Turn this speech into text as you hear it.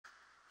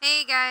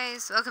Hey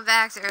guys, welcome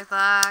back to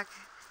Earthlock.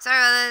 Sorry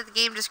about that, the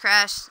game just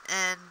crashed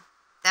and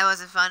that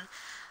wasn't fun.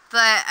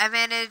 But I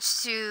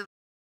managed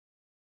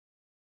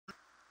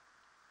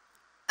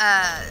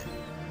uh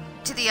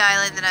to the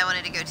island that I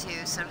wanted to go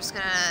to, so I'm just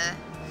gonna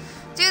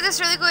do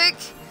this really quick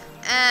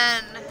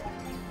and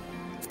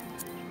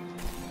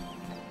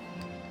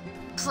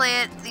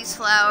plant these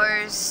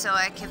flowers so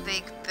I can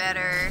make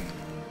better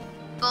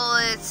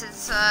bullets and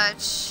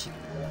such.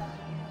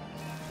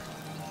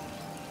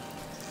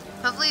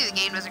 Hopefully the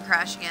game doesn't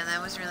crash again,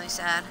 that was really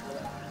sad.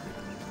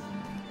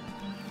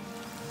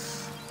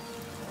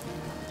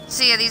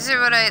 So yeah, this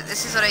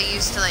is what I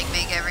used to like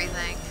make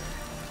everything.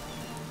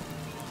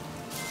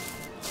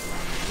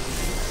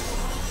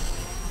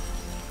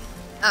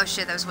 Oh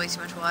shit, that was way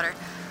too much water.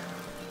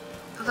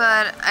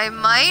 But I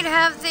might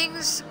have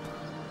things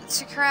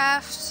to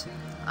craft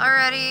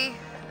already.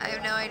 I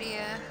have no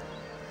idea.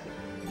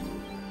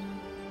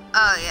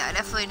 Oh yeah, I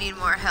definitely need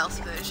more health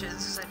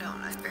potions because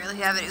I barely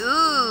have it.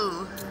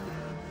 Ooh!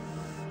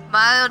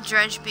 Mild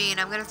Drench Bean.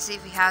 I'm gonna see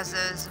if he has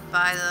those and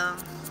buy them.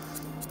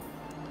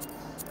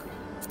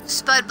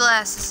 Spud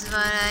Blast. This is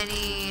what I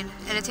need.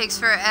 And it takes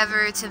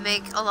forever to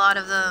make a lot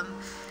of them.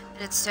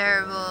 And it's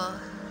terrible.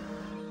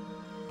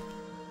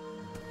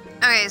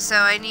 Okay, so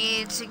I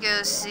need to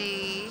go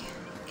see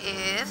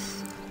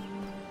if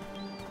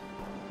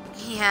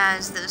he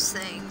has those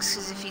things.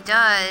 Because if he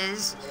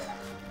does...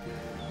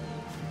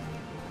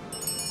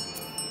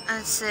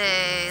 Let's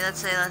say...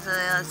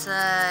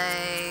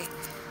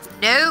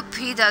 Nope,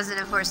 he doesn't,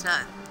 of course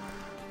not.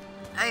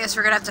 I guess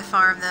we're gonna have to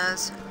farm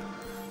those.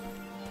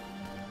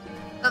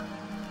 Oop.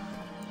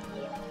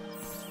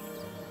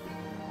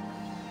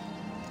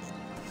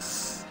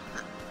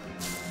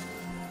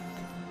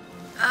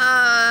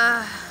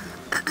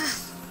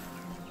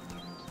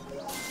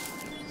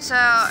 So,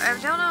 I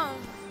don't know.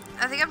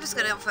 I think I'm just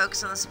gonna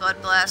focus on the Spud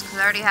Blast because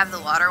I already have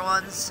the water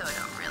ones, so I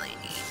don't really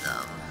need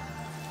them.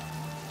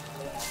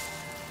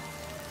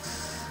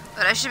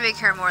 But I should make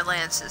her more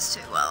lances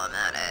too while I'm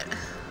at it.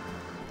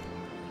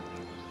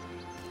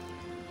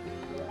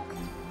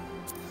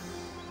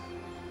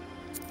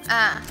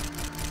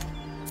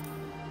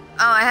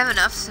 Oh, I have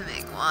enough to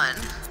make one.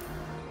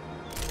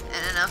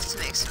 And enough to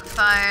make some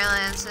fire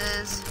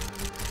lances.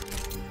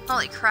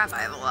 Holy crap, I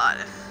have a lot.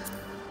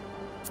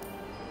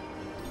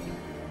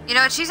 You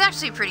know what, she's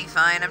actually pretty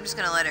fine. I'm just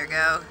gonna let her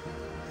go.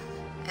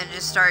 And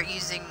just start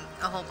using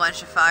a whole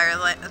bunch of fire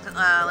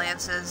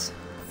lances.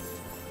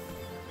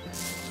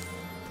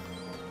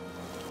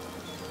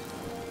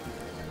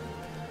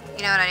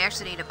 You know what, I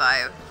actually need to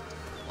buy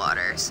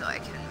water so I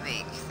can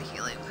make the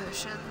healing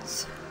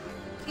potions.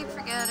 Keep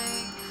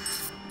forgetting.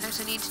 I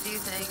actually need to do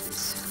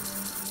things.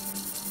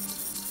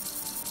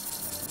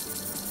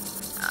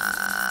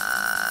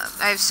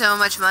 I have so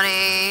much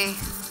money.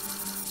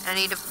 I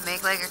need to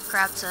make like a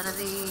crap ton of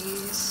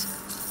these.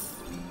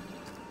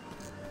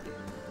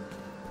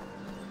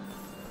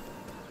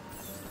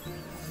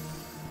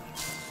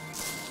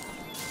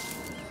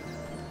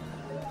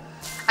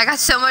 I got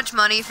so much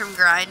money from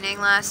grinding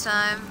last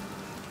time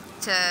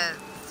to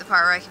the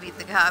part where I could beat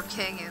the Gob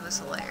King. It was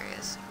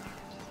hilarious.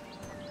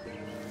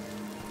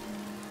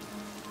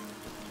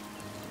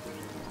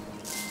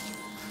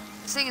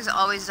 This thing is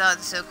always done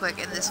so quick,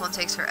 and this one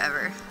takes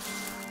forever.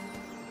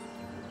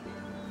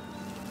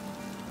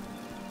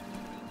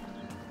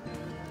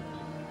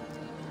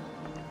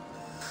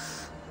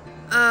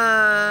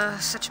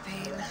 Such a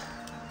pain.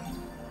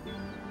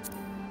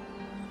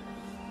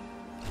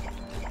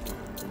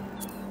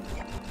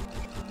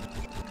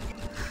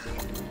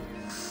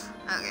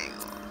 Okay,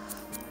 cool.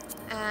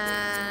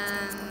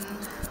 And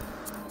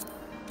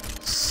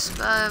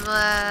Spy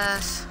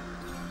Blast.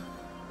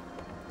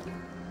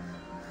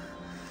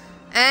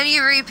 And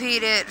you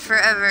repeat it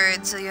forever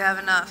until you have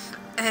enough.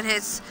 And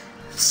it's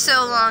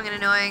so long and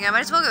annoying. I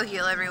might as well go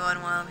heal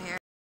everyone while I'm here.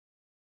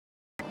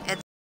 At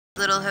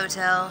the little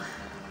hotel.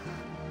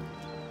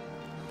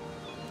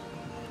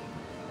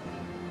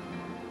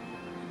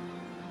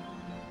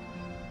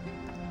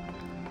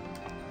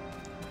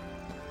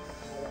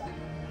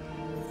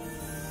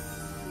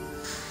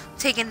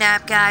 Take a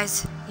nap,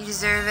 guys. You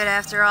deserve it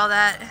after all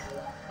that.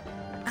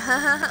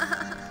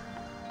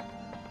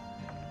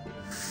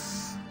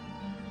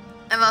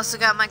 I've also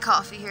got my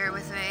coffee here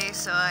with me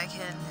so I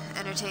can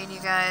entertain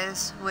you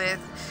guys with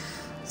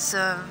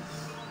some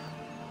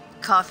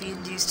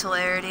coffee-induced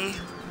hilarity.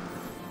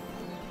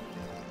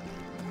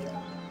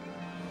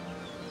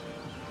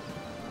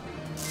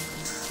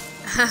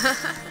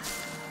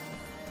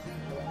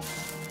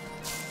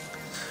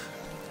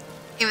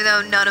 Even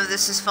though none of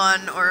this is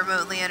fun or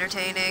remotely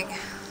entertaining.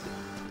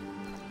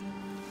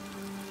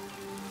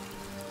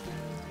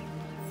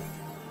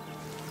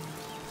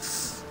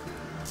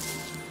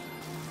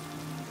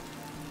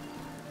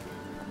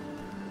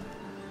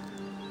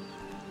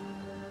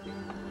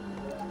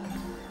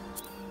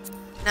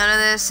 None of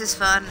this is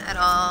fun at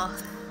all.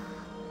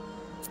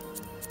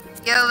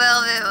 Yo,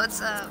 Velvet,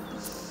 what's up?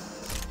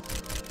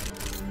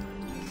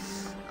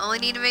 Only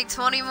need to make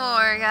 20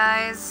 more,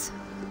 guys.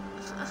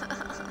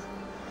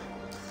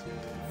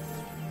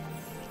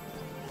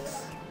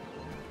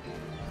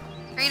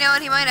 know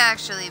what? He might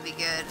actually be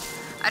good.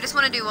 I just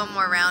want to do one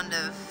more round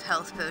of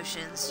health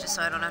potions, just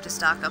so I don't have to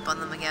stock up on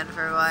them again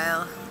for a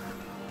while.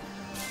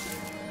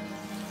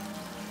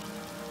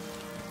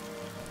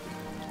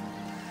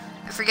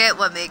 I forget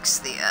what makes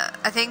the,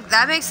 I think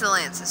that makes the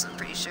lances, I'm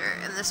pretty sure.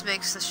 And this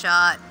makes the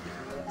shot.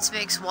 This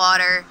makes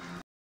water.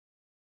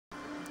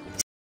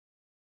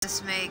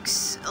 This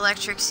makes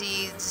electric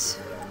seeds.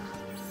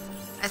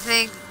 I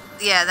think,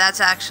 yeah, that's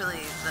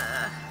actually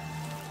the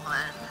one.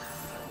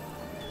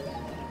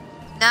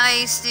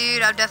 Nice,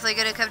 dude. I'm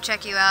definitely gonna come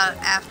check you out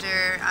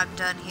after I'm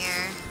done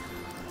here.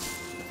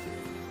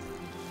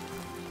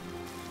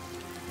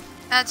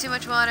 Not too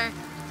much water.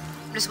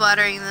 I'm just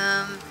watering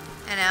them,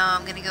 and now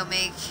I'm gonna go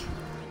make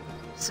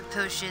some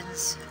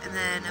potions, and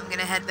then I'm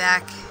gonna head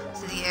back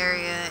to the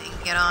area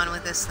and get on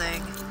with this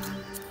thing.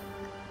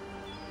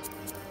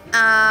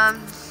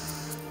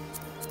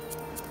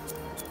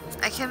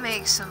 I can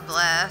make some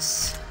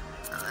blasts.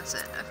 Oh, that's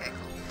it. Okay, cool.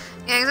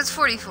 Yeah, 'cause that's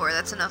 44.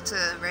 That's enough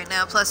to right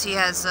now. Plus, he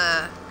has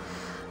a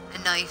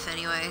knife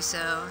anyway.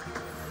 So,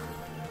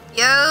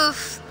 yo,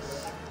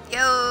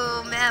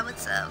 Matt,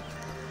 what's up?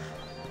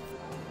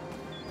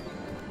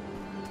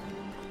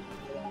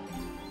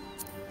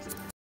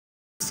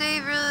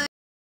 Save really,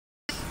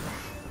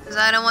 because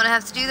I don't want to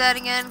have to do that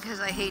again. Because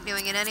I hate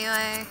doing it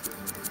anyway.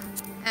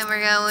 And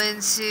we're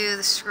going to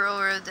the Scroll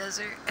Road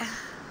Desert.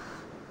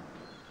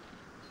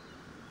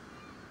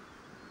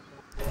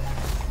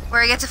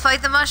 Where I get to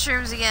fight the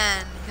mushrooms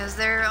again, because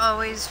they're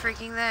always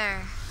freaking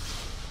there.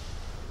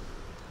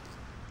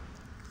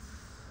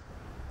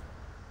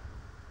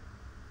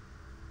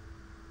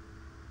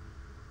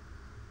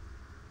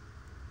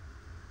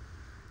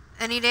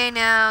 Any day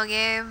now,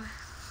 game.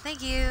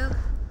 Thank you.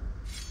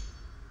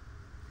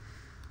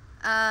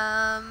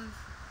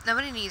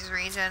 Nobody needs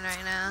regen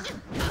right now.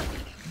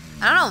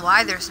 I don't know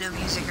why there's no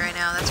music right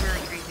now. That's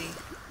really creepy.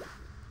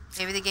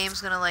 Maybe the game's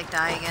gonna like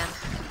die again.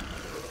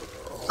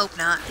 Hope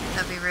not.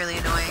 That'd be really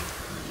annoying.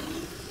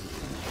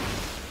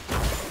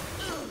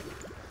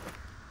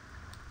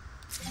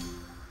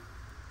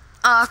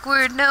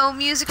 Awkward, no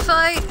music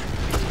fight.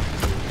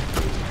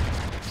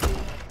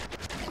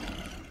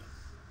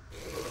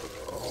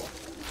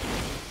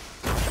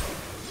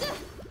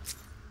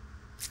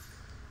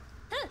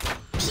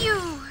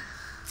 Pew.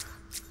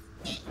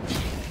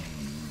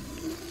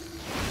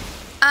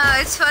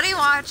 It's funny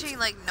watching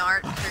like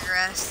Nart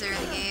progress through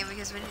the game,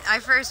 because when I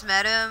first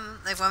met him,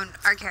 like when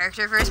our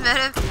character first met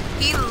him,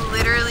 he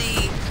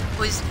literally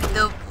was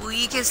the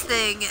weakest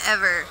thing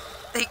ever.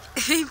 Like,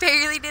 he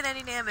barely did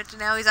any damage, and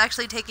now he's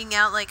actually taking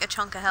out like a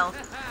chunk of health.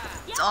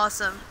 It's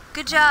awesome.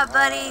 Good job,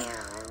 buddy.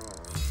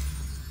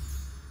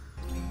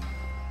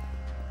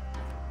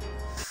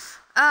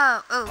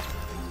 Oh,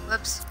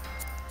 whoops.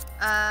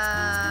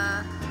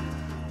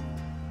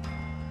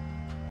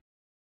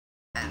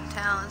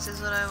 Talents is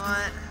what I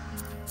want.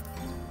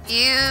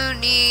 You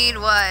need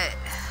what?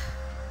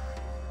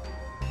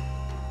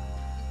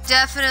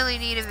 Definitely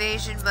need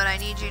evasion, but I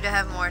need you to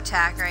have more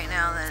attack right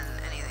now than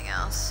anything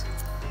else.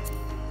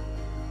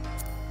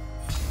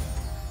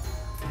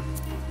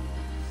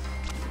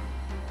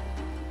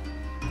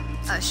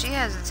 She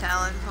has a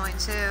talent point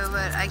too,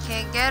 but I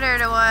can't get her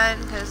to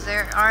one because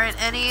there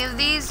aren't any of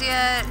these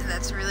yet.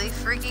 That's really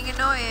freaking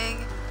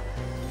annoying.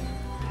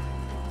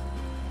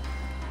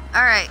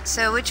 Alright,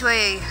 so which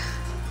way?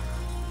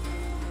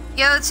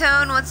 Yo,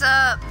 Tone, what's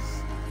up?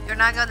 You're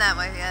not going that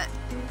way yet.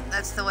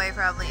 That's the way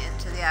probably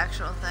into the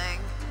actual thing.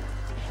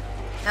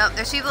 Nope,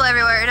 there's people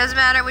everywhere. It doesn't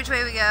matter which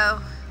way we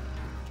go.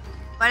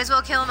 Might as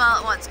well kill them all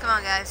at once. Come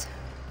on, guys.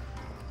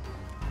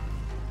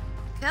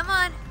 Come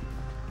on.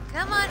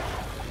 Come on.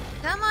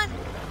 Come on.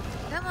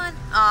 Come on.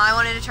 Oh, I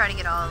wanted to try to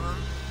get all of them.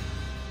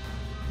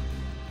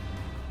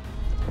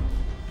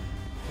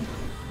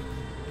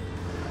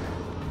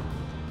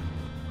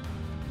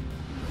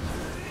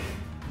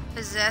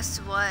 Possessed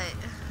what?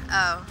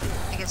 Oh,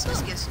 I guess it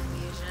just gives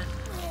confusion.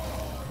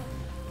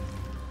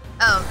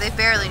 Oh, they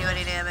barely do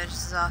any damage.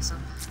 This is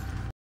awesome.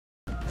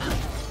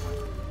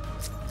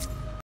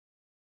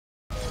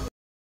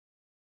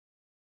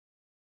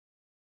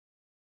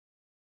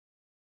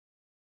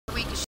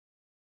 Weak as shit.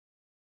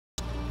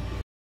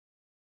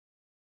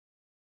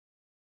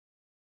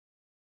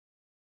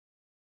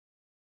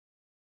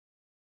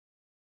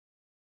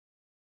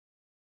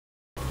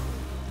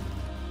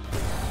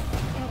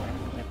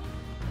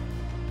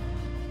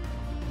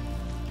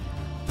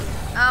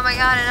 Oh my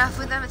god, enough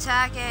with them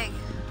attacking.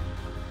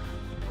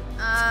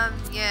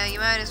 Yeah, you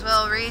might as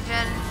well regen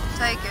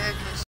Taika,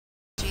 because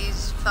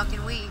she's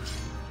fucking weak.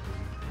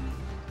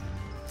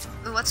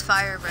 Ooh, what's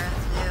Fire Breath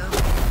do?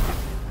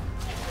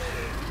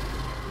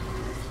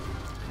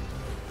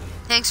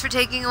 Thanks for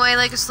taking away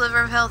like a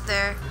sliver of health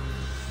there.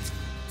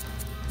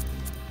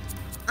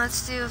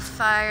 Let's do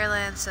Fire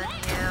Lance on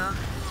you.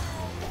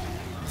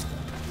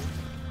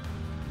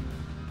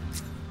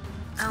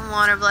 And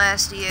Water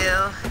Blast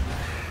you.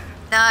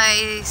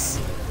 Nice.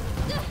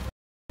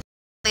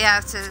 We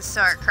have to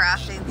start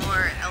crafting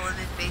more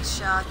element-based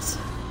shots.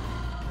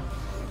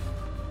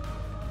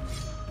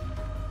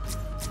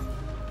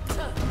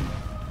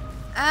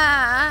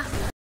 Ah,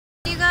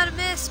 you gotta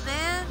miss,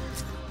 man.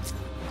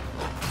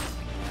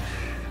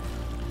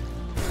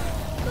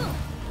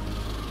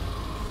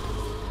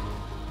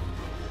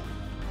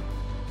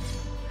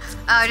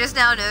 Oh, I just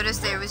now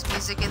noticed there was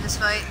music in this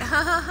fight.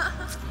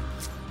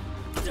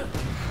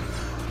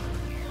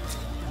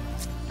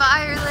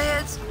 Fire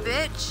Lance,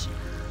 bitch.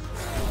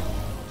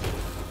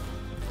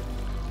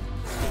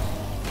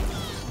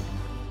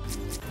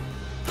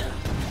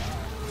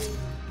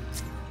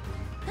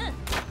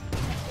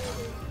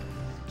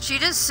 She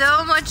does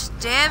so much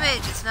damage,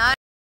 it's not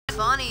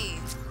funny.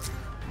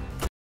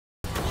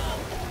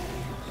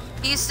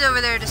 He's over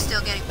there just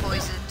still getting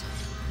poisoned,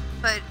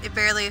 but it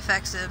barely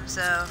affects him,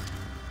 so.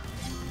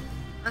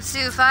 Let's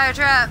do fire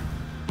trap.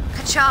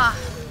 Ka-cha.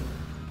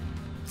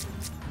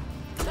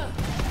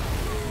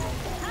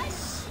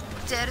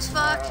 Dead as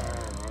fuck.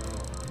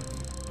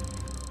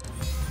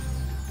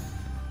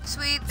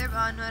 Sweet, their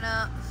bond went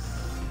up.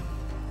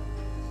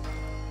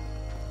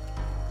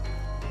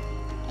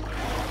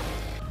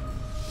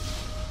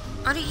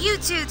 What are you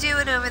two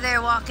doing over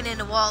there walking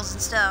into walls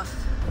and stuff?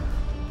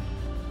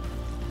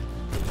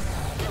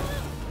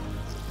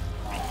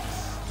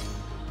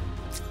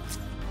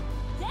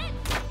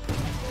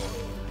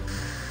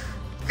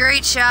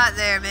 Great shot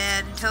there,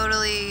 man.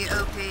 Totally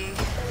OP.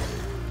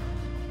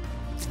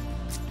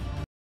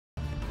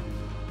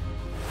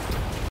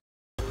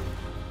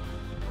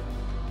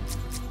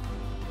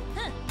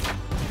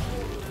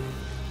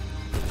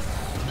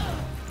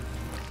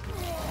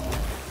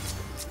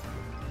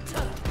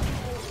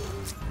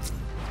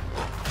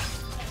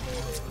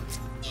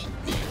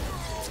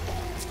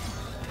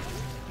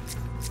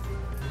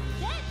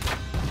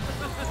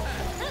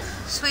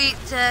 Sweet,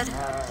 dead.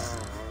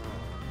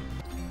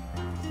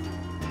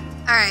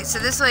 Alright, so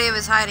this way it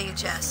was hiding a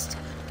chest.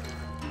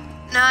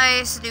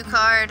 Nice, new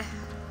card.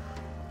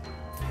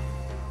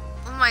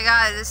 Oh my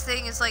god, this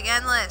thing is like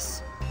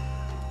endless.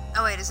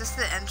 Oh wait, is this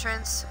the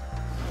entrance?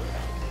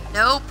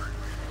 Nope.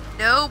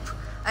 Nope.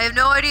 I have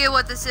no idea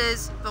what this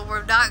is, but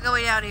we're not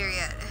going out here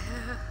yet.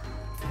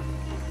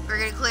 We're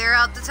gonna clear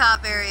out the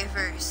top area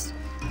first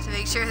to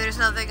make sure there's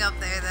nothing up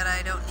there that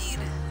I don't need.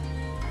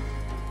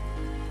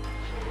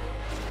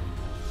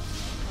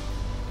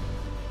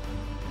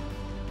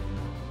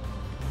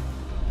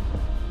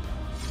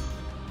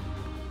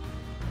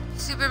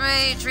 Super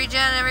Mage, regen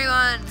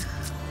everyone!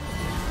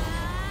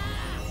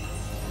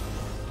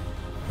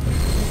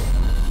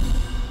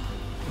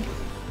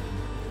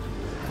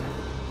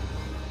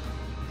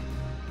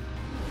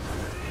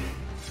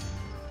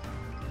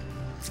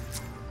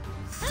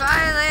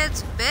 Fire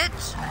Lance,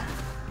 bitch!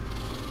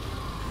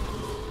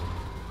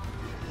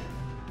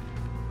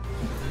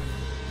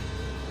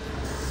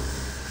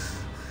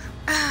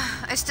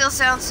 I still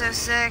sound so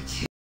sick.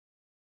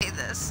 I hate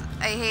this.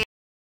 I hate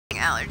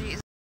allergies.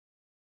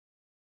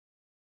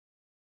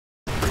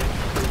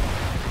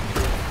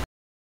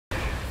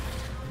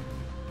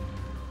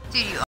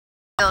 Dude, you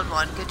killed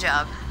one. Good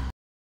job.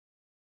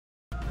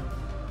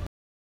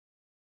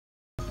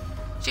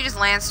 She just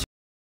lanced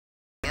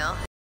her heal.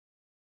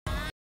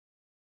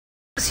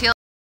 Just heal.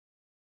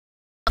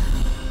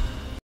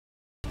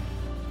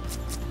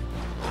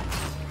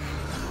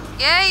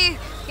 Yay!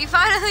 He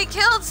finally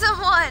killed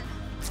someone!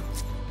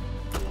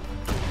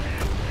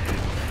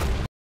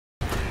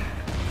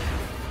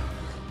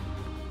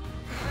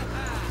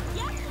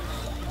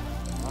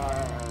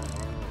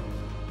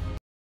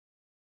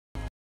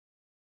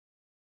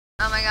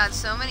 Oh my god,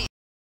 so many.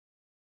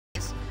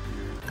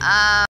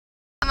 How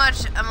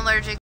much I'm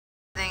allergic to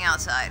anything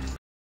outside.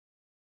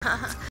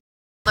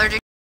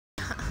 Allergic.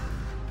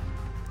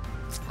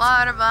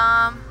 Water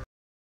bomb.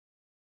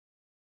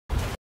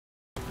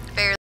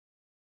 Barely.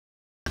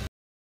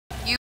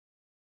 You.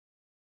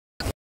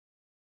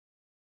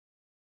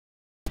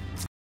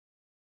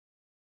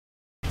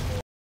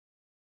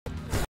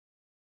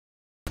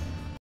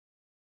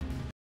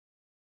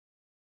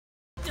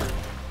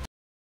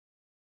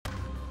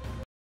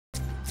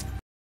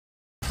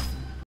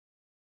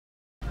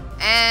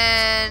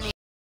 And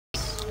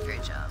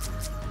great job.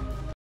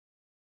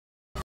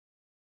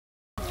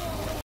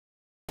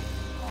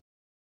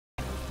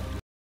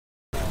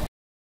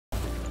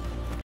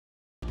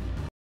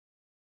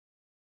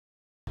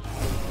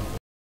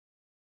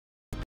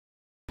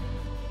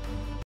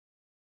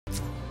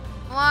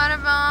 Water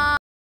bomb.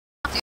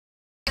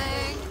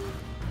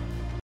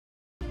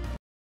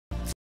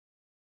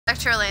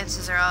 Electro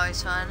lances are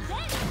always fun.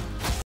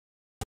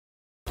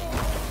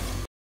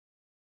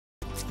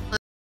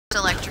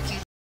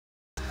 Electrocute.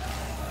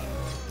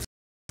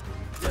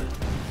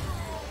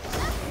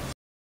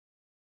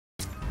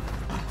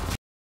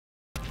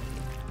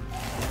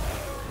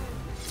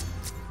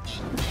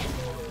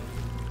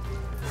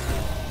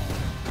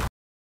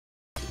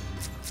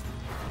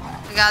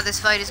 God, this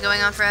fight is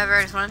going on forever.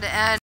 I just wanted to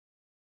end.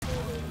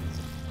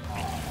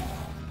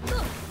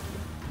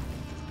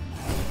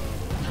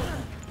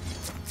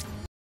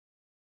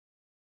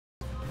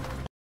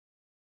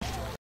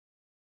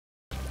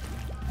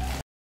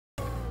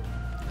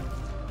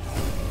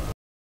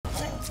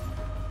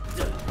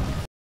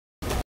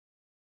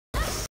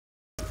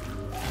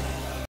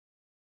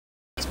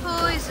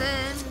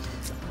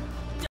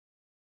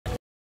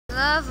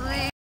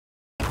 Lovely.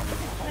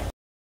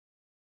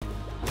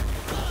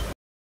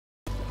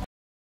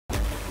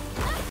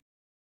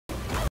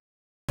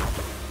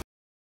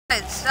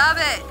 Stop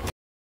it.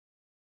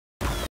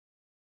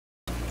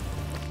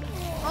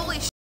 Holy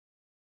sh.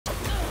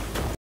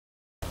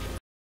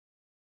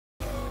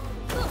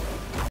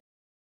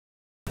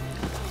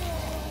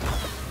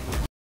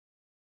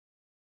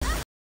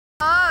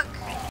 Fuck.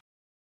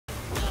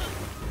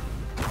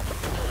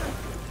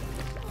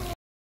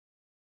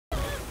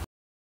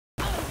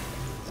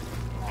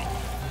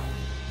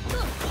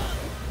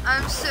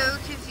 I'm so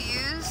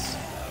confused.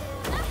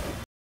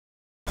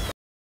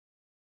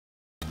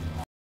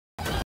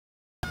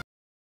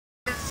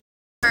 It's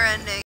never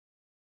ending.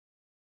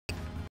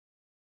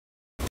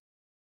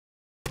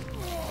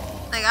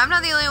 Like, I'm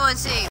not the only one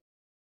seeing.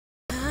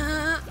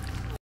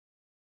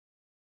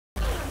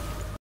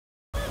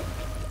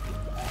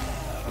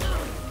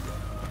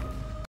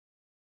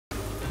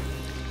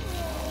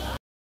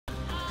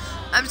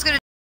 I'm just gonna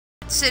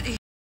sit here. I'm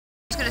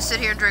just gonna sit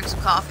here and drink some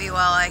coffee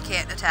while I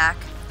can't attack.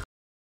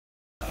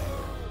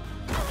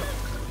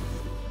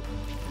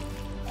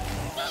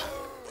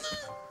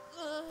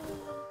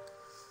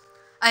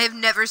 I have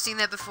never seen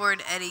that before in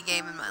any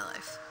game in my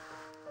life.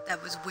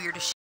 That was weird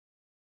as shit.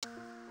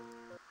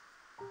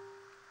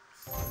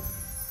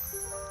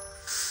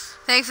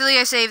 Thankfully,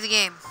 I saved the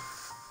game.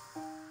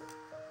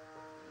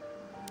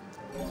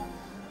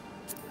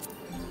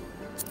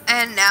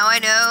 And now I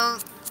know,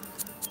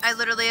 I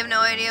literally have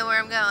no idea where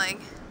I'm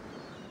going.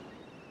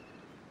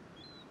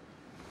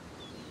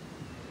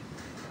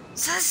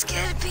 So this is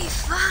gonna be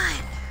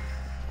fun.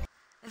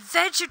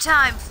 Adventure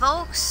time,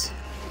 folks.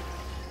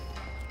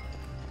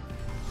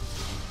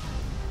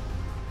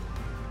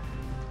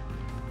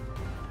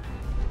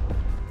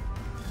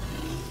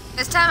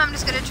 This time I'm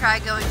just gonna try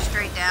going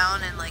straight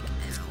down and like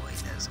avoid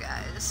those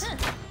guys.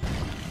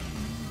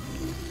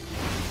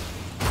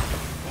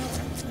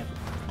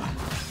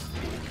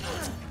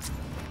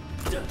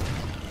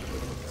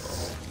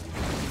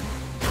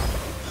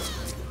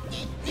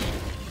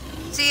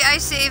 See, I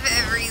save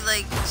every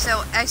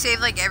I save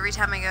like every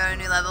time I go to a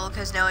new level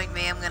because knowing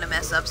me, I'm gonna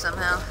mess up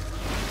somehow.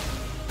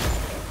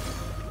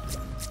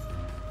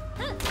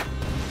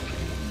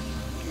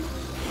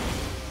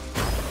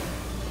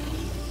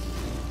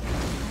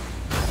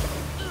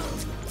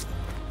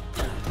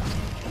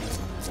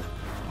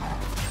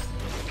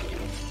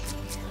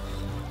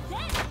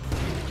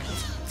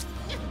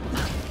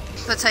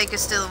 But Tyke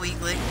is still a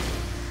weakling.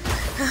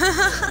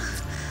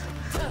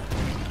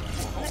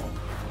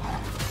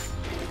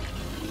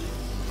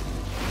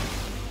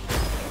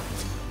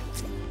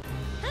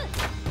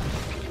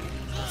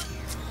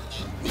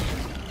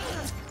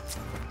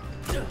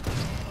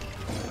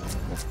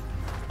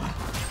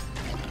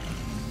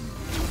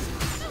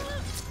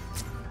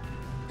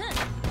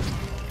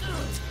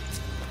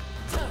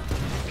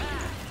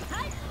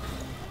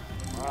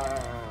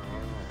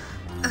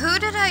 Who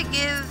did I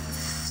give?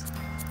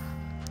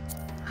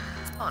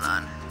 Hold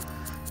on.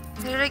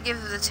 Who did I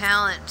give the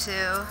talent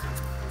to?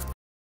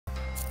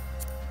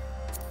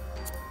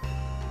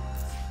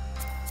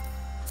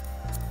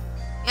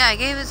 Yeah, I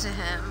gave it to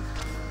him.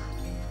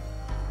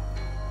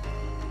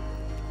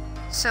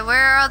 So where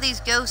are all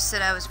these ghosts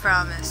that I was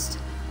promised?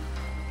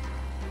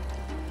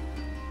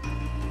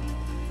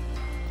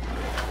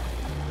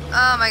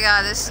 Oh my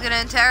god, this is gonna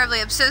end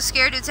terribly. I'm so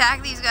scared to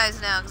attack these guys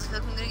now because I feel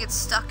like I'm gonna get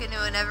stuck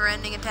into a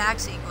never-ending attack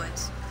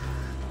sequence.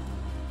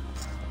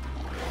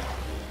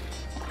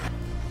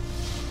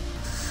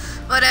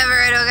 Whatever,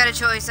 I don't got a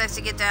choice. I have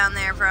to get down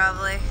there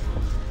probably.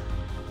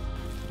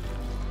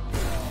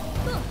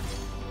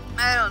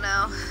 I don't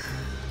know.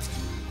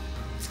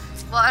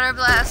 Water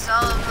blast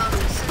all of them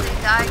so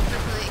they die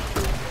quickly.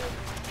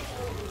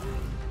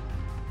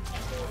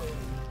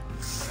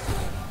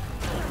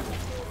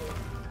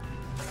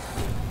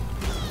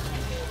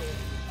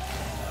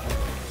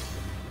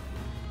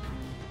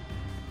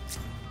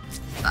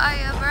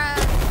 Fire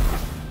breath.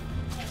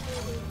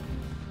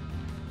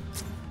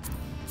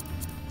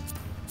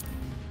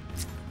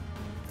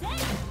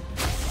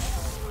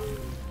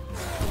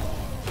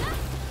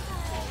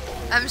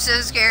 I'm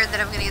so scared that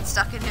I'm gonna get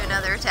stuck into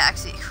another attack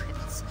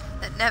sequence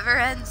that never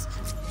ends.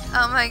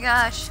 Oh my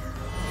gosh.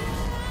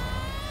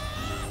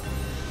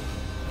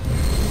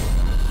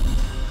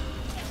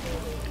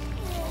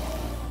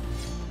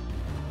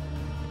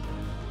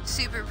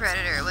 Super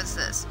Predator, what's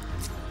this?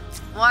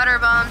 Water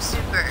Bomb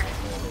Super.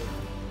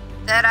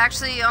 That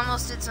actually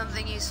almost did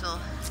something useful.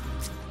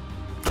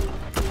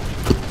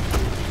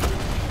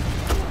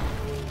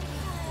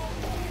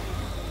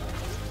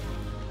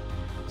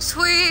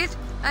 Sweet!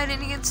 I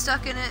didn't get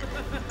stuck in it.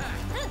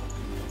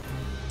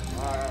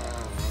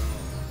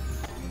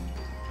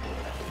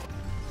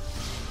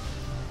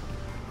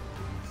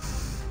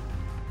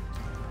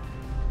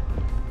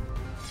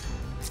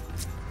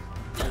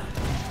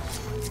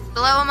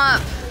 Blow him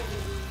up.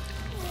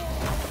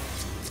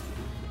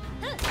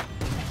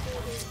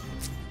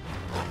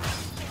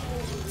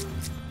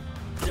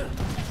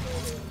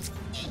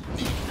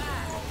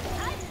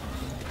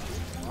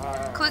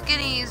 Quick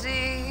and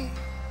easy.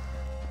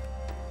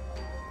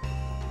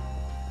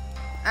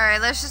 Alright,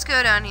 let's just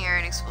go down here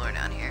and explore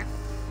down here.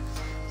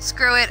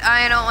 Screw it,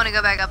 I don't want to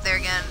go back up there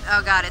again.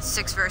 Oh god, it's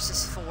 6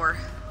 versus 4.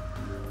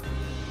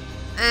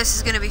 This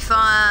is gonna be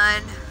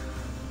fun.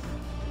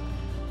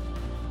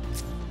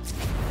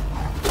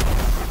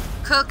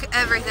 Cook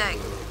everything,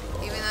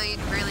 even though you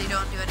really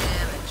don't do any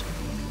damage.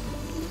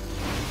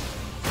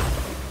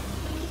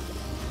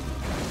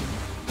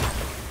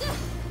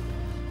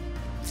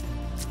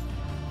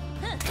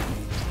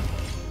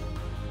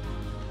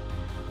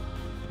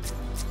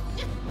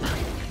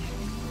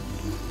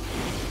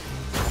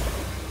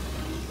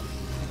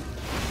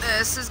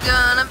 This is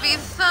gonna be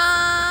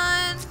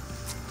fun.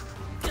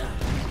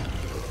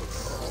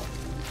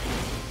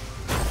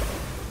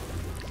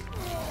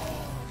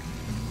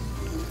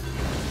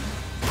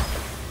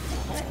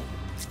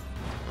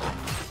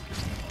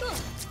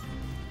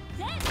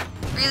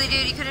 Really,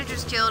 dude, you could have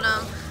just killed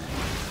him.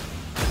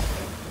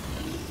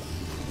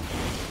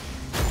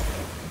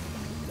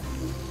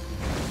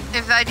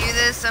 If I do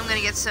this, I'm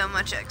gonna get so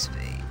much XP.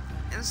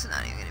 It's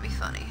not even gonna be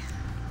funny.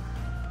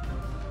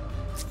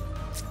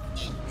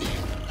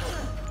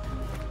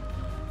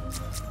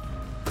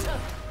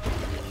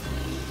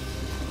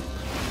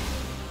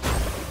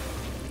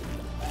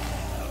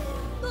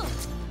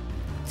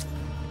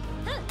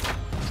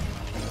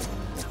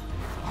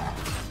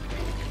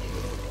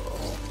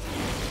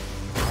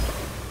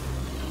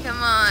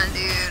 Come on,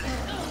 dude.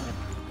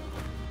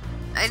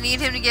 I need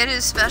him to get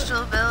his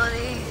special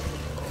ability.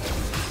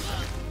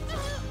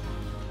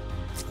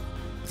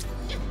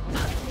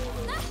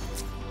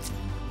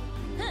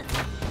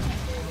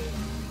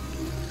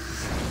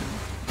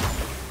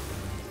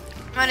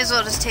 Might as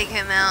well just take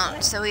him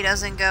out so he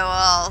doesn't go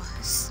all,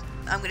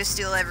 I'm gonna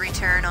steal every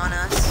turn on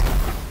us.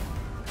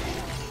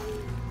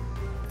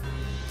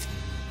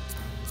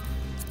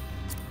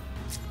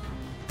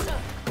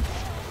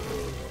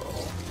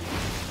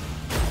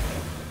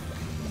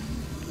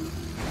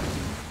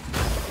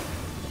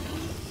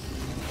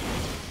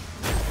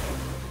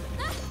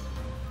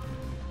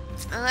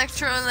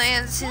 Electro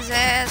lands his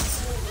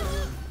ass.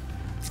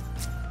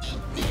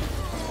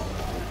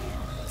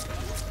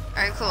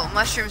 Alright, cool.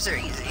 Mushrooms are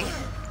easy.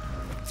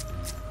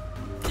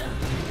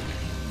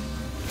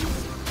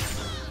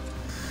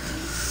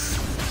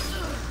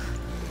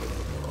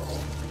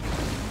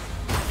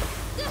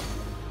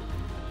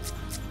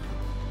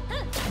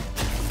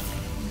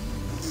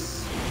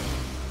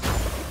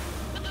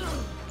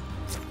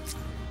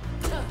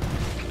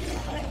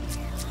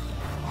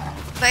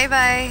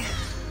 Bye-bye.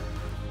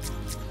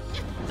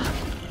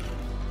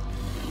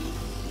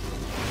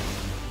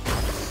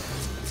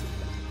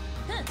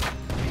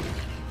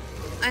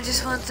 I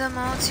just want them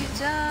all to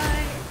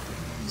die.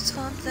 Just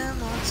want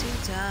them all to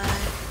die.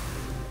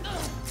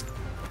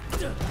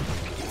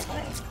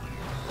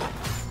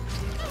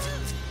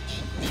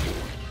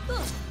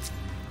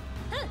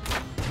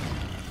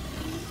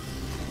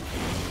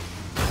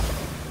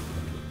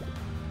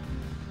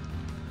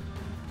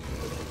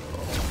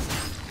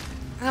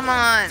 Come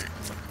on.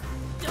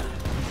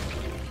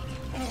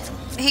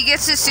 He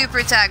gets his super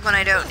attack when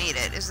I don't need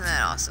it. Isn't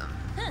that awesome?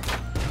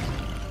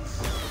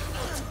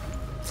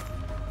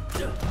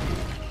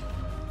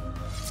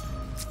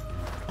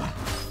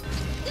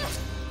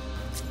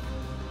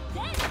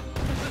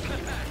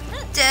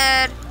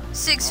 Dead.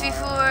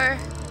 6v4.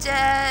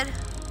 Dead.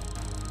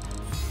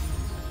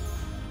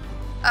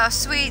 Oh,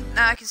 sweet.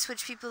 Now I can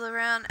switch people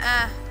around.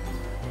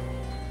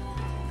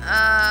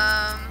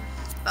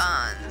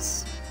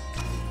 Bonds.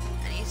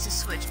 I need to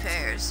switch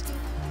pairs.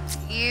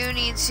 You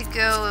need to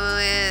go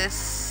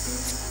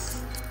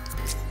with...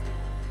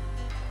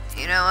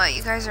 You know what?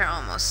 You guys are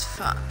almost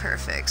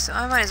perfect, so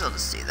I might as well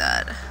just do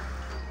that.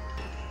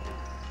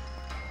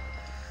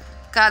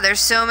 God, there's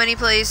so many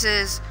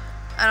places.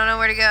 I don't know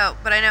where to go,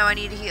 but I know I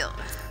need to heal.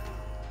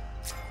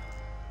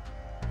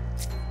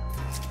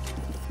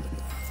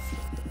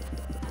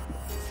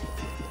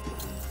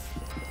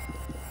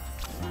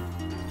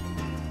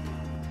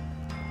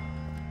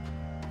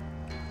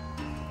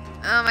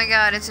 Oh my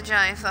god, it's a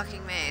giant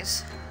fucking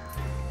maze.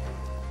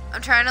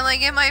 I'm trying to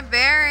like get my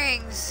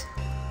bearings.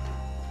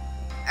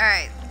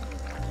 Alright.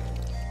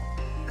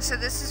 So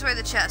this is where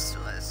the chest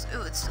was.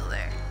 Ooh, it's still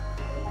there.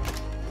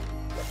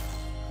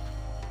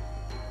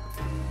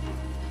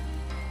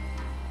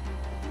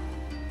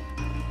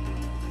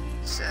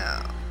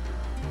 So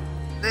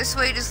this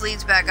way just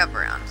leads back up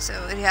around,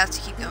 so we'd have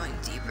to keep going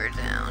deeper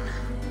down.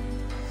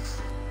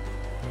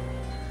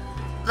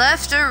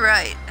 Left or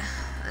right?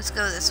 Let's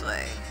go this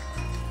way.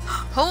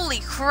 Holy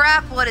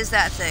crap, what is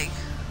that thing?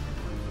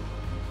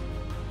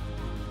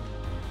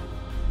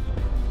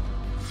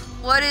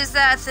 What is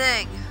that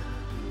thing?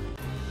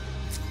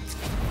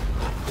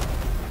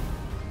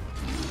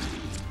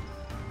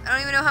 I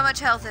don't even know how much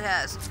health it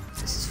has.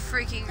 This is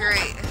freaking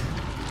great.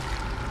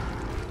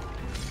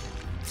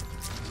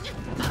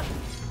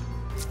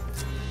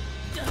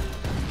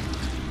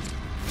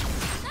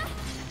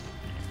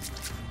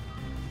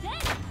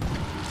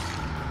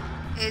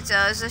 It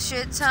does a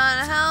shit ton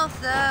of health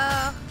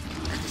though,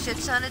 and a shit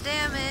ton of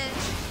damage.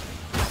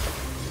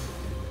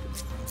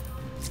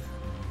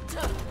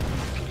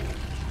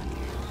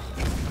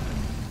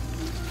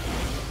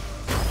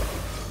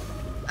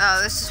 Oh,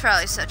 this is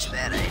probably such a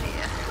bad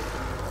idea.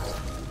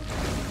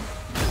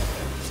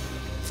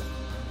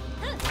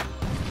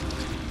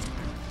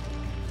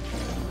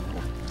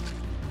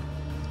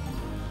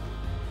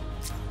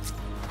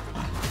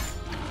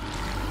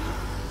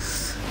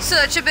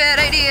 Such a bad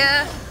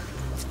idea.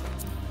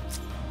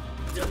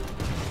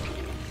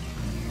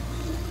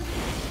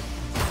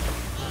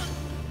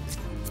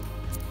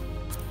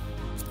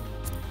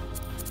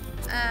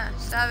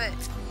 Stop it.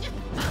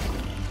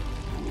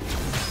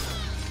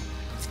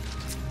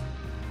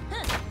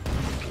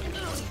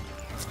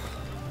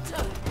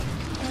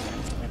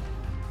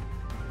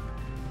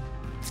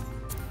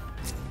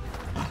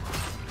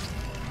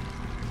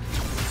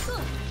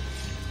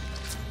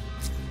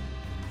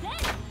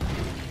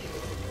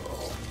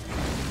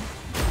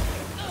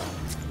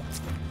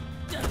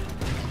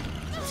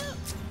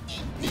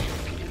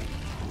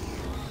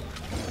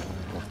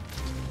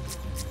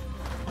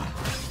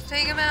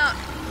 Take him out.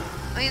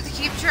 We have to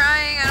keep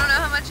trying. I don't know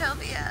how much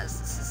health he has.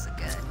 This isn't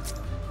good.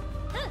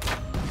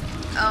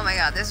 Oh my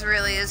god, this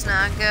really is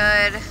not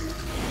good.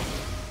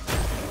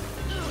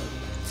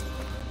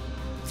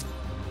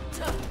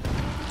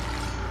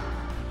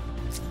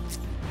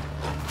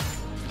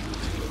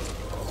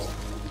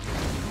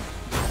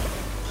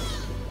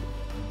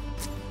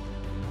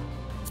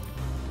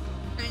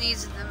 Who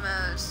needs it the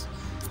most?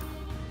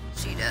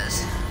 She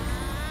does.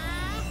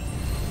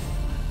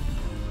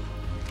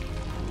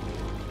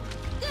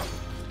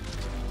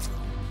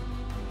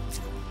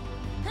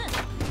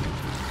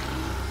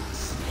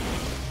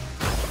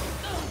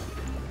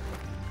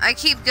 I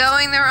keep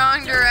going the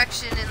wrong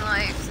direction in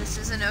life. This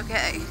isn't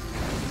okay.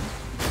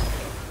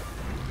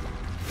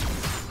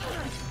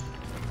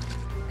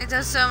 It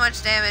does so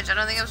much damage. I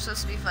don't think I'm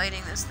supposed to be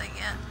fighting this thing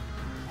yet.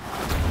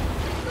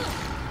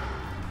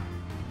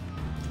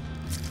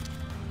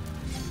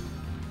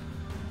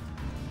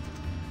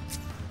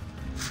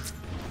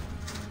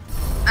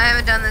 I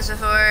haven't done this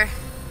before.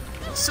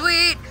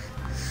 Sweet!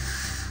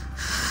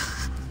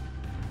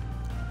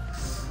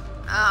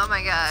 Oh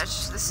my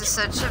gosh, this is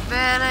such a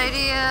bad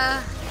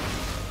idea.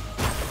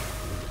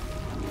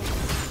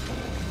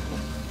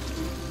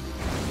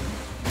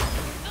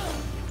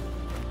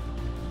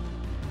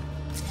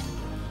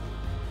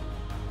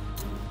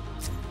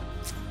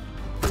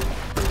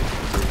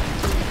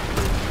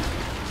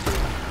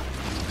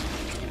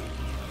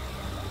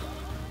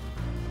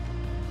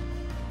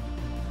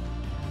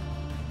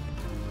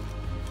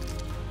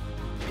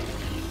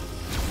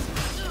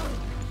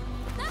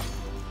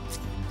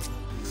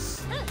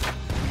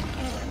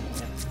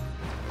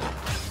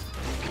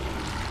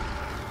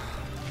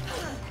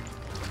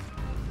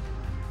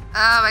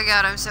 Oh my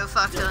god, I'm so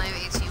fucked. I only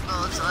have 18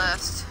 bullets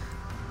left.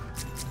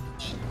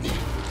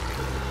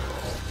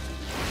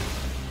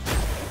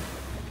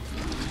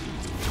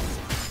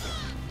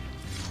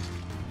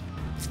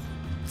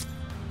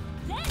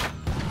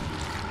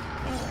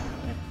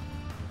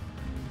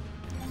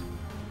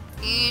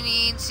 You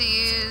need to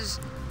use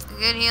a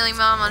good healing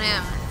bomb on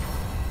him.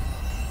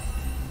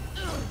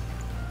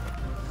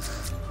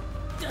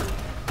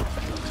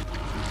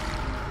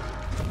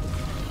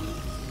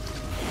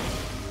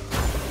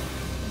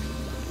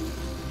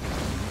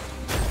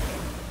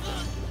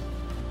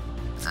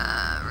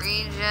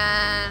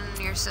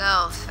 Regen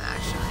yourself,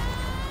 actually.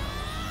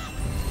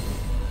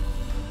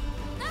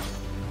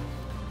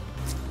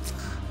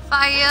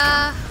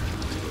 Fire!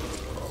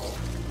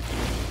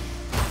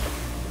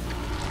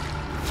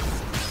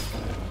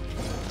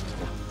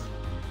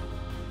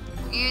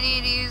 You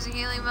need to use a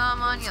healing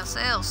bomb on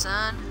yourself,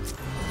 son.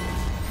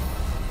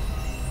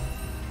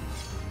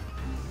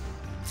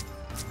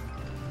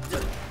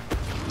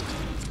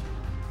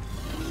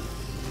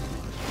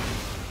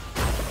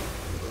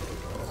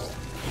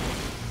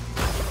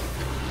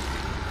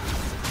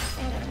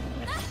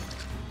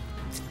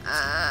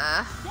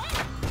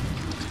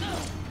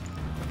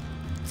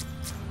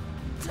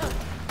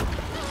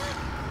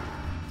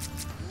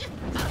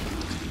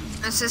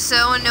 This is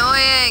so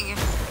annoying.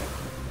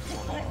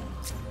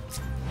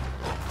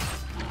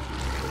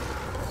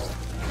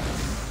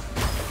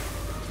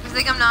 I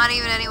think I'm not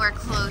even anywhere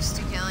close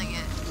to killing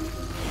it.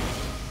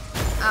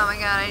 Oh my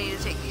god, I need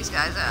to take these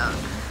guys out.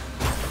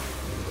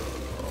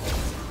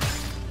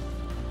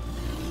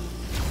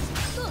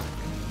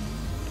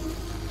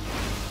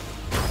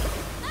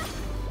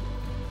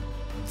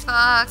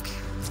 Fuck.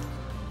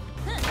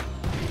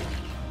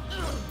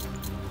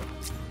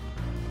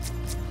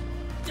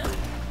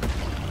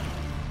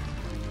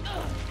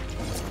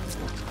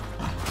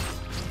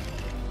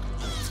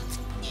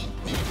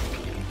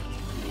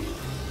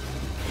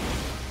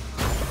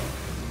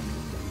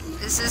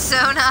 This is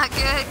so not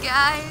good,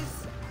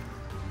 guys.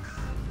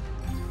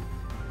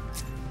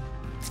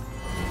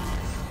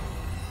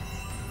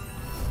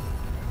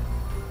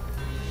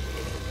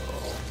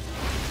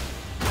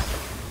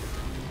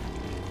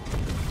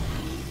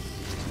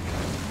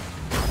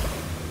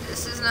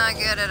 This is not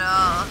good at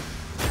all.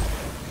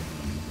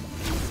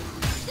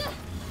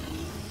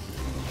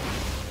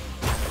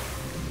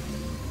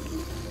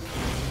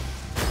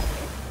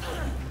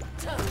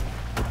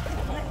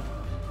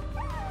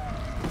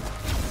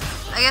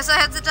 guess I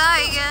have to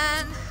die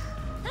again.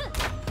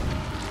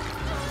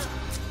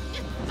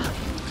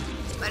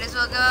 Might as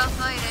well go out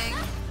fighting.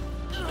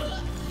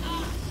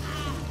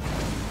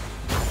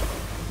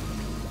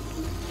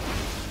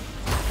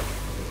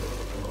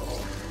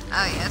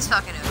 Oh yeah, it's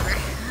fucking over.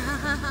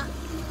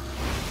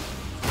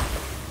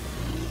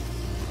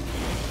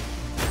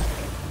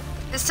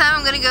 This time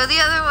I'm gonna go the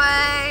other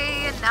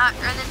way and not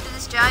run into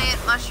this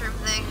giant mushroom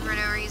thing for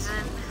no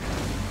reason.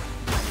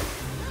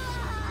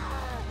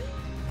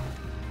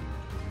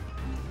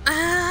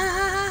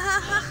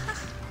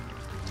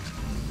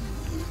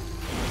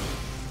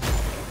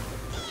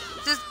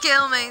 Just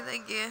kill me,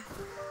 thank you.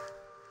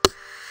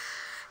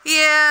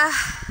 Yeah.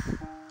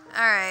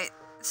 Alright,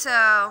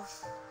 so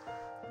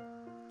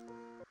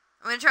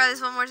I'm gonna try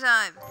this one more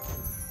time.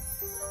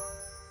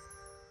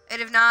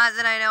 And if not,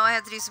 then I know I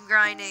have to do some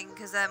grinding,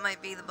 because that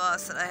might be the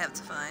boss that I have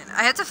to find.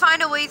 I have to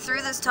find a way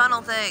through this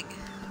tunnel thing.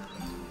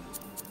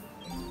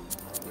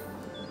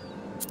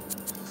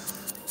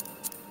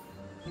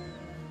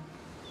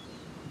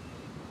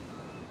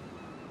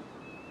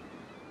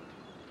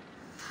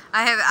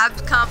 I have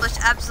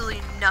accomplished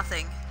absolutely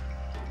nothing.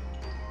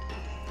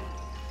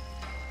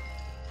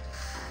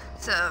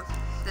 So,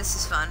 this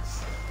is fun.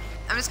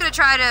 I'm just gonna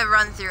try to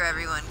run through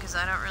everyone, because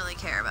I don't really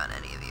care about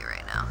any of you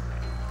right now.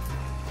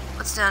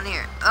 What's down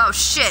here? Oh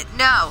shit,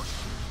 no!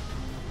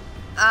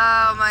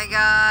 Oh my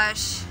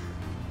gosh.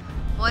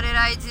 What did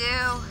I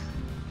do?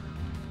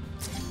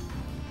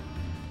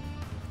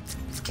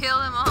 Just kill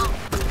them all.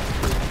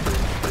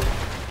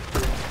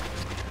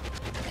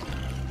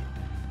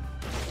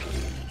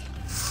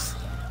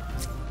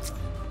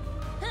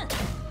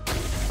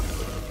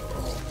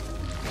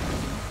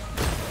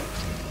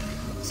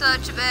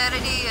 Such a bad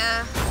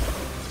idea.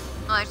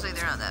 Well, actually,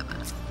 they're not that bad.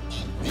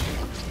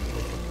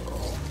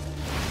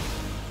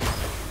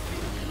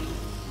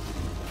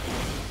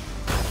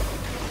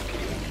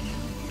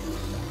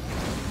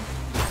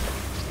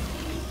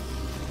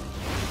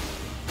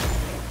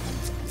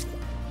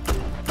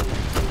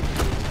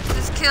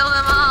 Just kill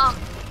them all.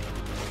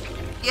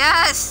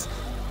 Yes!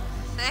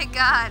 Thank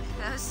God.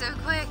 That was so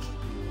quick.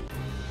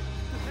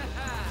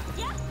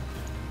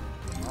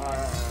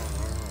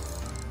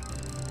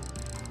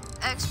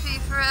 XP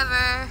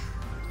forever.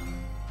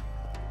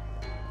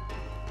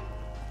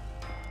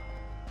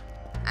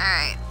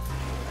 Alright.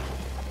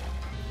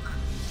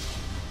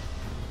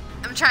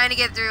 I'm trying to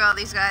get through all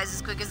these guys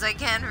as quick as I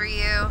can for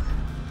you.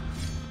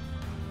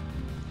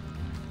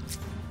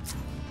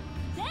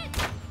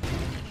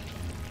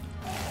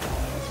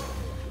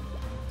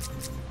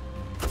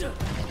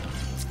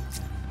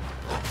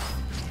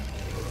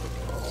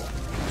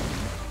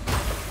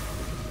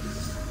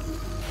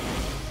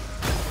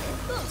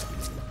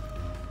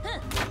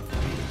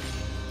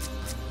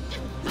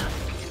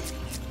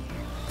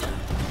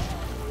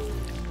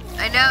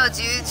 I know,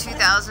 dude,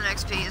 2000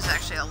 XP is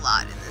actually a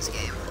lot in this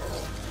game.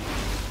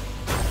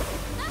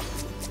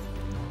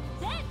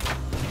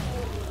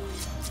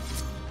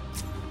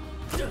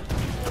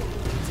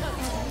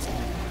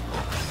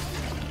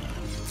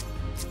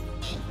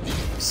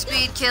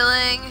 Speed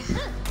killing.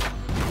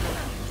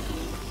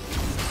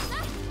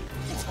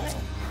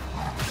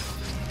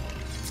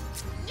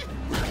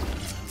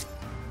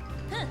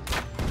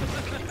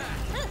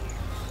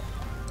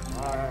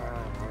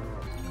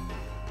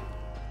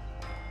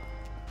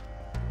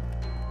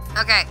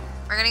 Okay,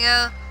 we're gonna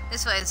go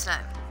this way this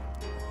time.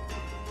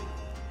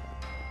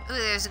 Ooh,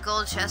 there's a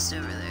gold chest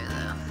over there,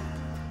 though.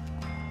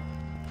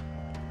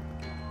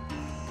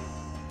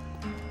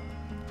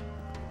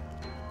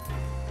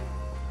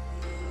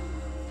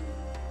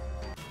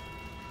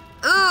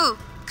 Ooh,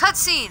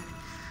 cutscene!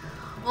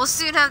 We'll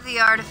soon have the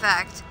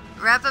artifact.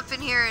 Wrap up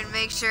in here and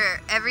make sure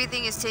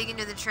everything is taken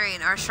to the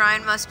train. Our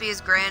shrine must be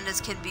as grand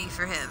as can be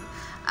for him.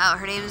 Oh,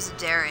 her name is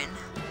Darren.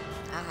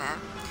 Okay.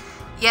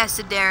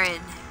 Yes, Darren.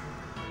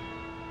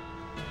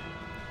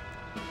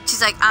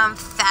 She's like, I'm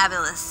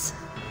fabulous.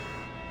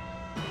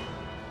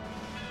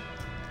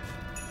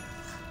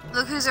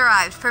 Look who's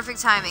arrived. Perfect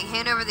timing.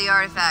 Hand over the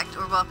artifact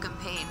or welcome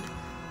pain.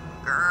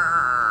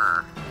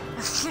 Grrr.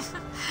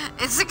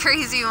 It's the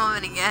crazy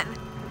woman again.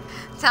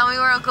 Tell me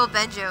where Uncle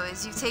Benjo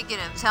is. You've taken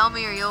him. Tell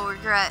me or you'll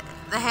regret.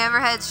 The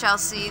hammerheads shall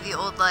see the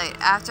old light.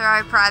 After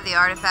I pry the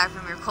artifact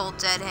from your cold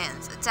dead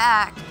hands.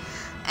 Attack.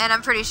 And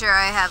I'm pretty sure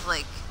I have,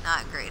 like,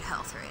 not great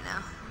health right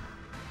now.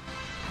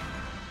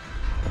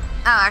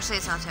 Oh, actually,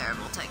 it's not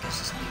terrible. Tank is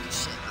just weak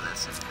as shit, but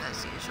that's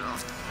as usual.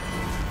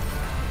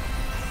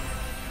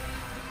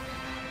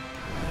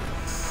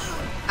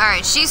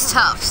 Alright, she's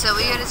tough, so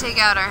we gotta take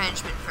out our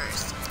henchman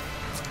first.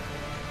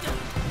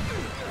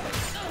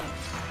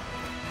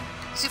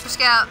 Super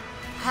Scout.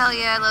 Hell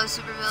yeah, I love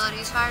super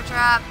abilities. Fire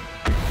Trap.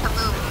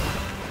 Kaboom.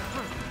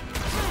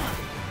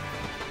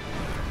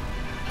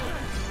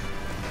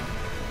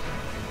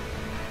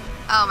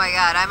 Oh my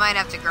god, I might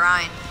have to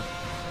grind.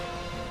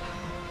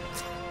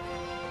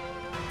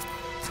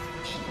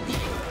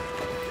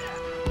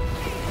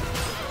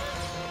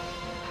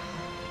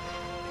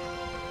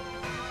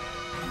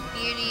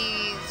 You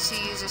need to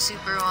use a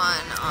super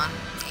one on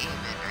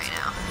Eamon right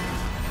now.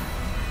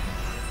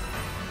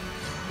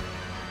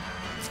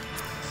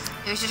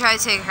 We should try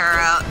to take her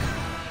out.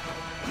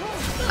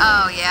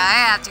 Oh yeah,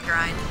 I have to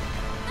grind.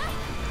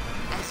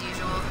 As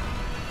usual.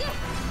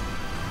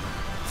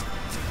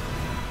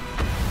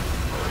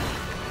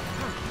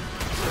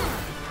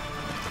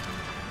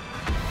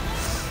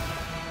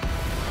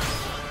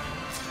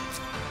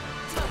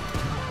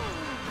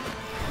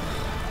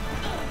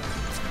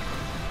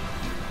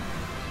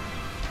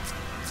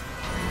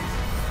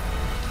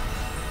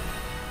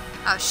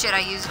 Oh shit, I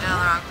used it on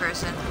the wrong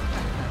person.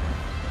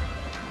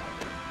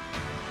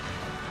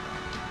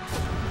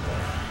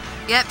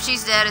 Yep,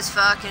 she's dead as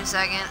fuck in a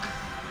second.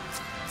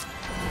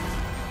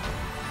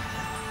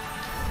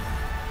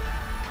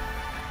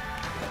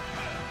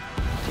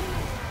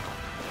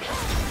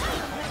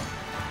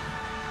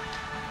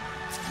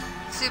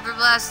 Super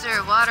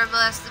Blaster, Water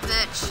Blast the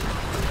bitch.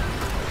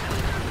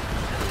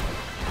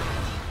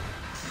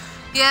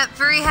 Yep,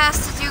 Bree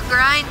has to do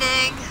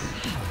grinding.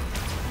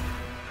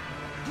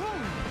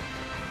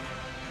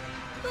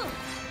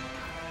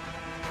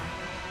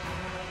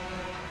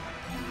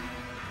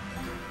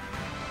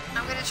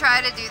 I'm gonna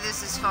try to do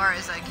this as far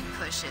as I can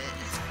push it.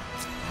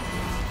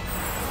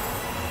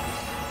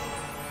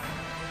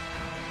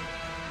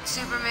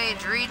 Super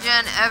Mage,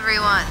 regen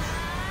everyone.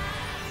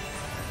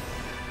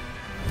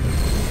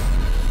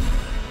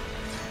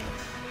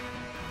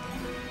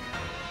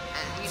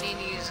 And you need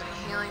to use a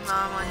healing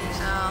bomb on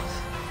yourself.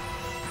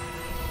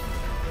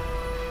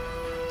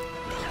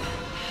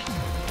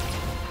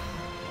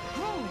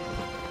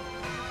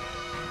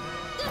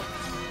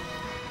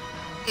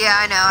 Yeah,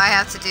 I know, I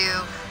have to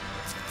do...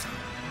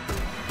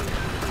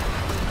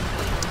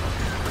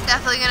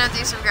 Definitely gonna have to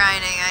do some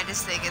grinding. I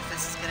just think if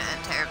this is gonna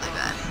end terribly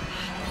bad.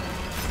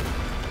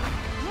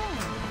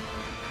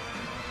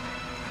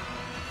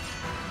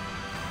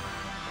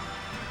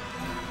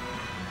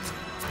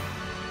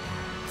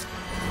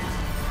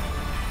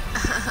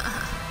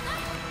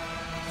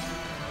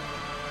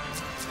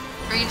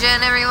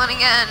 Regen everyone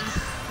again.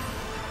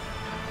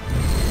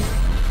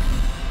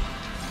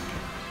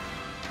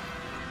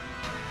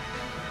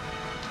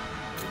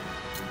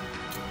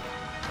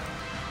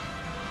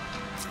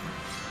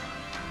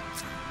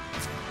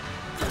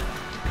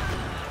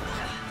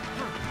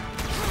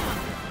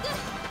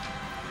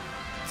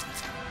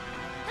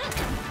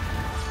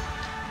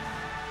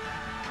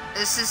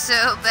 This is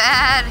so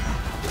bad.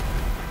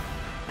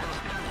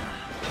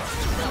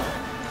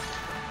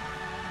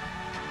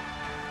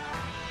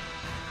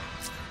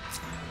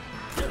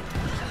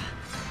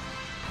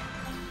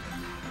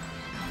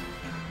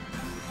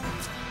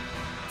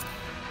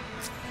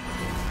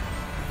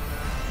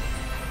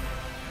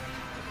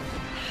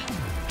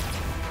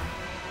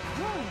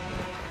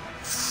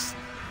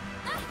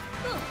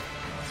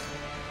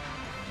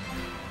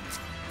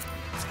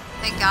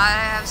 Thank God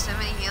I have so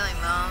many healing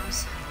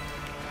bombs.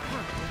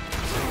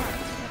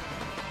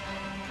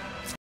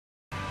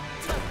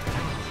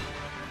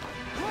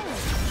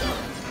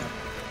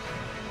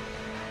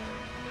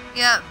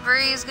 Yep,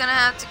 Bree's gonna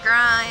have to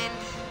grind.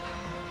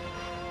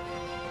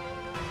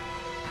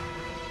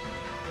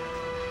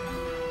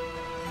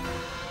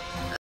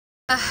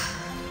 I'm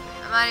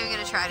not even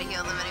gonna try to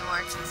heal them anymore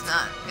because it's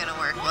not gonna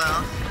work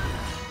well.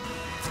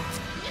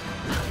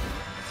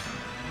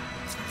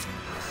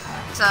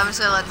 So I'm just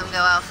gonna let them go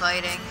out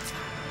fighting.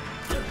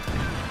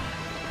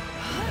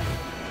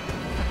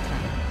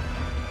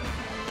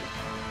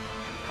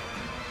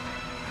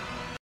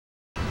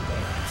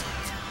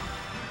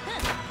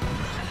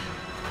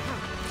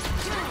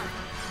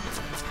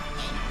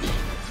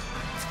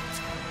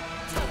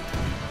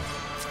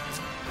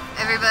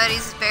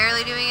 Everybody's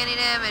barely doing any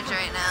damage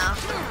right now.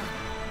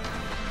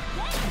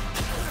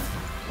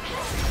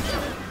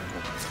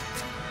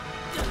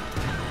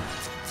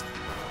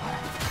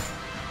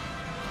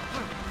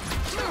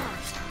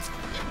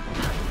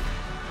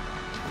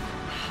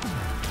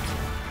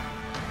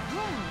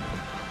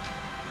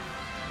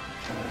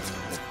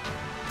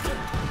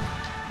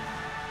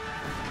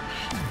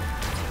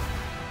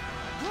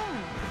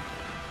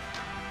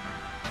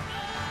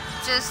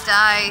 Just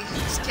die.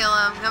 Just kill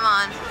him. Come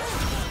on.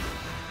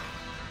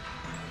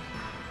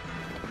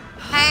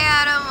 Hey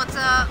Adam, what's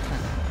up?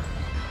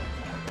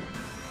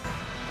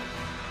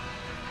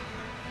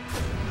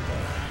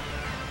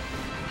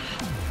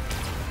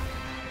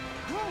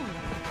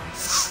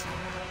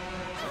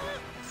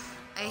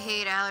 I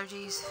hate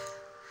allergies.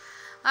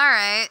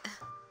 Alright.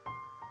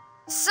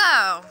 So,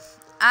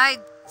 I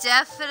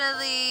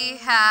definitely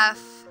have...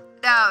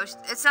 No,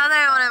 it's not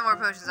that I want to have more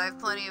potions. I have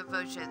plenty of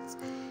potions.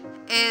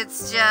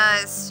 It's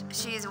just,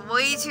 she's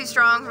way too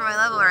strong for my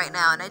level right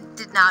now, and I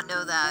did not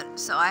know that.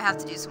 So I have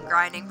to do some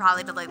grinding,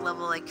 probably to like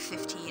level like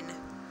 15,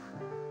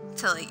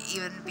 to like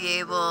even be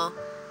able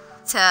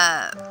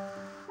to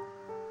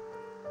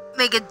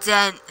make a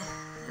dent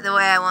the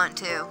way I want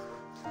to.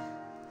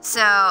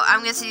 So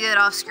I'm going to do that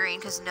off screen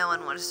because no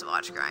one wants to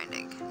watch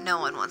grinding. No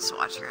one wants to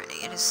watch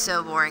grinding. It is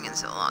so boring and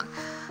so long.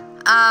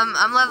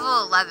 I'm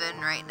level 11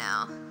 right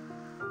now.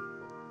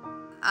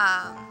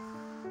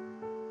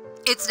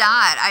 It's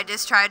not. I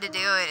just tried to do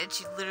it and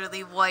she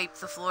literally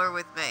wiped the floor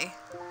with me.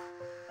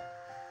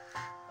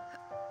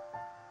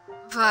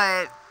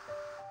 But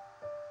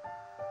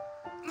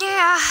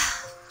yeah,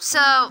 so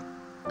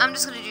I'm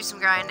just gonna do some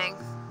grinding,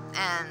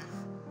 and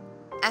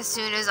as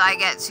soon as I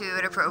get to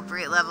an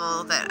appropriate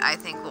level that I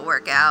think will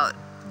work out,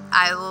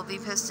 I will be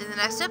posting the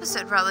next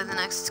episode, probably the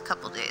next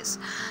couple days.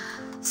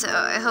 So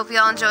I hope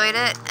y'all enjoyed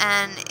it,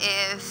 and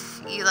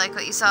if you like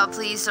what you saw,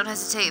 please don't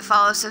hesitate,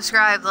 follow,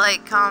 subscribe,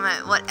 like,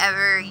 comment,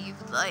 whatever you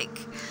like.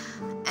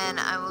 And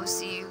I will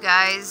see you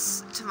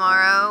guys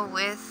tomorrow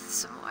with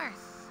some more.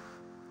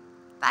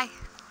 Bye.